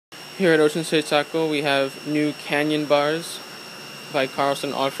Here at Ocean State Tackle, we have new canyon bars by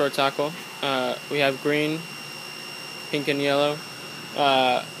Carlson Offshore Tackle. We have green, pink, and yellow.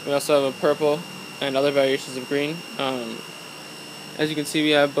 We also have a purple and other variations of green. As you can see,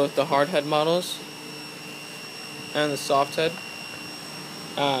 we have both the hard head models and the soft head.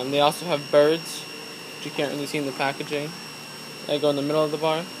 They also have birds, which you can't really see in the packaging. They go in the middle of the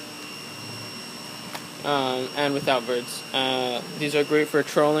bar. And without birds. These are great for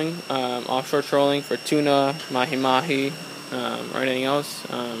trolling, offshore trolling for tuna, mahi, or anything else.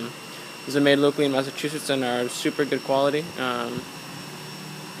 These are made locally in Massachusetts and are super good quality.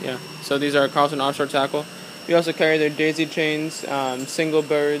 So these are Carlson Offshore Tackle. We also carry their daisy chains, single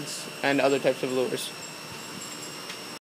birds, and other types of lures.